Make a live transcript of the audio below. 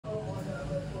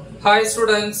Hi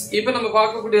students, இப்போ நம்ம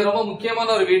பார்க்கக்கூடிய ரொம்ப முக்கியமான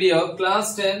ஒரு video class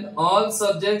 10 all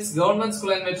subjects government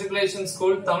school and matriculation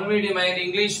school Tamil medium and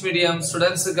English medium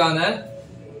students க்கான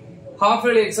half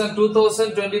yearly exam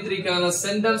 2023 க்கான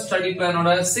Centum study plan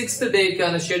ஓட 6th day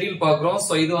க்கான schedule பார்க்கிறோம்.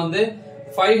 சோ இது வந்து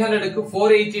 500 க்கு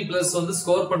 480 plus வந்து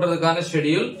ஸ்கோர் பண்றதுக்கான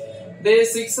schedule. Day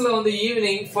 6ல வந்து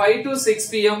ஈவினிங் 5 to 6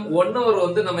 pm 1 hour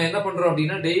வந்து நம்ம என்ன பண்றோம்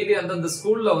அப்படினா டெய்லி அந்த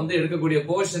ஸ்கூல்ல வந்து எடுக்கக்கூடிய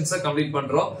போர்ஷன்ஸை கம்ப்ளீட்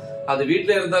பண்றோம். அது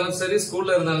வீட்ல இருந்தாலும் சரி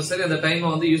ஸ்கூல்ல இருந்தாலும் சரி அந்த டைமை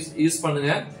வந்து யூஸ் பண்ணுங்க.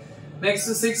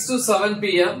 நெக்ஸ்ட் 6 to 7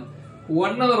 pm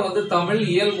 1 hour வந்து தமிழ்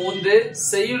இயல் 3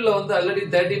 செய்யுள்ல வந்து ஆல்ரெடி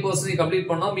 30% கம்ப்ளீட்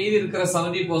பண்ணோம். மீதி இருக்கிற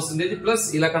 70% பிளஸ்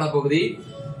இலக்கண பகுதி.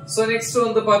 சோ நெக்ஸ்ட்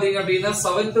வந்து பாத்தீங்க அப்படினா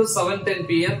 7 to 7:10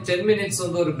 pm 10 minutes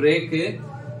வந்து ஒரு பிரேக்.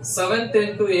 7:10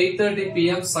 to 8:30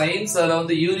 pm சயின்ஸ் அதுல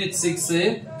வந்து யூனிட் 6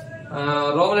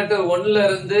 ரோமன் லெட்டர் 1ல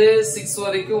இருந்து 6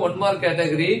 வரைக்கும் 1 மார்க்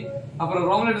கேட்டகரி. அப்புறம்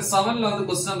ரோமன் லெட்டர் 7ல வந்து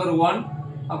क्वेश्चन நம்பர் 1.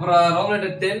 அப்புறம் ரோமன்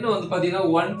லெட்டர் 10 வந்து பாத்தீங்கன்னா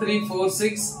 1 3 4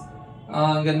 6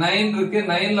 அங்க 9 இருக்கு.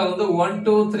 9ல வந்து 1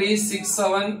 2 3 6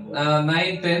 7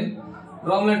 9 10.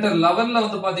 ரோமன் லெட்டர் 11ல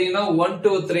வந்து பாத்தீங்கன்னா 1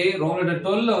 2 3. ரோமன் லெட்டர்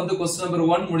 12ல வந்து क्वेश्चन நம்பர்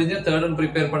 1 முடிஞ்ச தேர்ட் ஒன்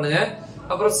ப்ரிப்பேர் பண்ணுங்க.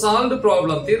 அப்புறம் சால்வ்ட்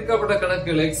ப்ராப்ளம் தீர்க்கப்பட்ட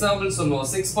கணக்குகள் எக்ஸாம்பிள் சொல்லுவோம்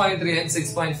 6.3 and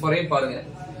 6.4 பாருங்க.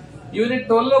 யூனிட்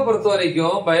 12 பொறுத்த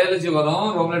வரைக்கும் பயாலஜி வரும்.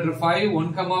 Roman letter 5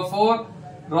 1,4.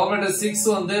 ரோமன் லெட்டர் 6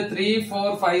 வந்து 3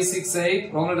 4 5 6 8.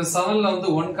 ரோமன் லெட்டர் 7ல வந்து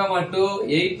 1,2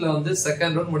 8ல வந்து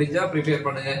செகண்ட் ரவுண்ட் முடிஞ்சா ப்ரிப்பேர்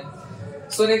பண்ணுங்க.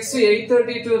 So next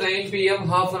 8:30 to 9 pm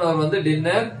half an hour வந்து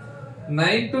dinner.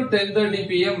 9 to 10:30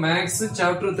 pm maths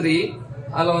chapter 3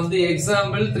 அதுல வந்து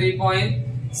எக்ஸாம்பிள்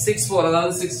 3.64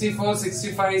 அதாவது 64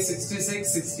 65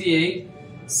 66 68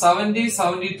 70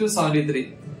 72 73.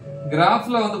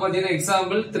 கிராஃப்ல வந்து பாத்தீங்கன்னா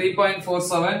எக்ஸாம்பிள்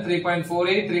 3.47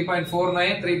 3.48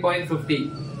 3.49 3.50.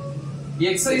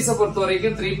 எக்ஸசைஸ பொறுத்த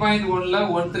வரைக்கும் 3.1ல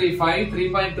 135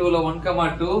 3.2ல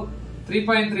 1,2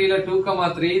 3.3ல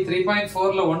 2,3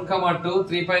 3.4ல 1,2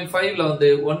 3.5ல வந்து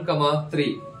 1,3.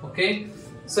 Okay.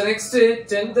 So next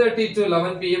 10:30 to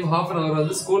 11 pm half an hour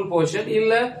வந்து ஸ்கூல் போர்ஷன்.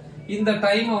 இல்ல இந்த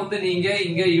டைம் வந்து நீங்க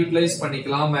இங்க யூட்டிலைஸ்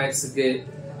பண்ணிக்கலாம் மேக்ஸ்க்கு.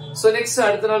 சோ நெக்ஸ்ட்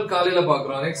அடுத்த நாள் காலையில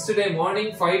பாக்குறோம். Next day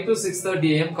morning 5 to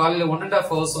 6:30 am காலையில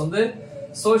 1.5 hours வந்து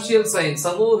சோஷியல் சயின்ஸ்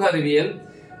சமூக அறிவியல்.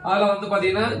 அதுல வந்து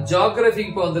பாத்தீங்கன்னா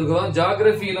ஜியோகிராபிக்கு இப்ப வந்திருக்கோம்.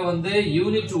 ஜியோகிராபில வந்து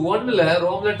யூனிட் 1ல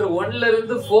ரோமன் லெட்டர் 1ல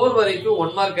இருந்து 4 வரைக்கும்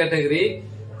 1 மார்க் கேட்டகரி.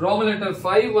 ரோமன் லெட்டர்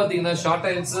 5 பாத்தீங்கன்னா ஷார்ட்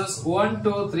ஆன்சர்ஸ் 1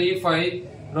 2 3 5.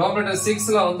 ரோமன் லெட்டர்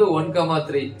 6ல வந்து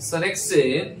 1,3. சோ நெக்ஸ்ட்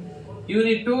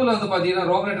யூனிட் 2ல வந்து பாத்தீங்கன்னா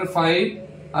ரோமன் லெட்டர் 5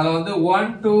 அதுல வந்து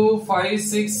 1 2 5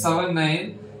 6 7 9.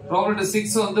 ரோமன் லெட்டர்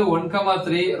 6 வந்து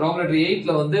 1,3. ரோமன் லெட்டர்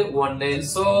 8ல வந்து 1.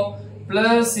 சோ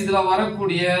பிளஸ் இதுல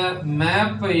வரக்கூடிய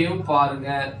மேப்பையும் பாருங்க.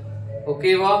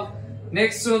 ஓகேவா.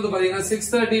 நெக்ஸ்ட் வந்து பாத்தீங்கன்னா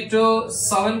 6:30 to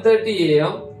 7:30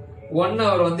 am 1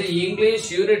 hour வந்து இங்கிலீஷ்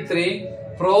யூனிட் 3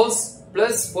 ப்ரோஸ்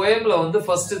பிளஸ் போயம்ல வந்து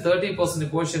ஃபர்ஸ்ட் 30%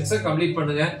 போர்ஷன்ஸ் கம்ப்ளீட்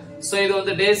பண்ணுங்க. சோ இது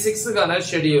வந்து டே 6க்கான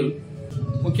ஷெட்யூல்.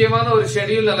 முக்கியமான ஒரு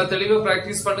ஷெட்யூல். நல்லா தெளிவா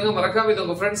பிராக்டிஸ் பண்ணுங்க. மறக்காம இது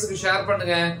உங்க ஃப்ரெண்ட்ஸ்க்கு ஷேர்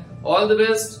பண்ணுங்க. All the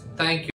best. தேங்க்யூ.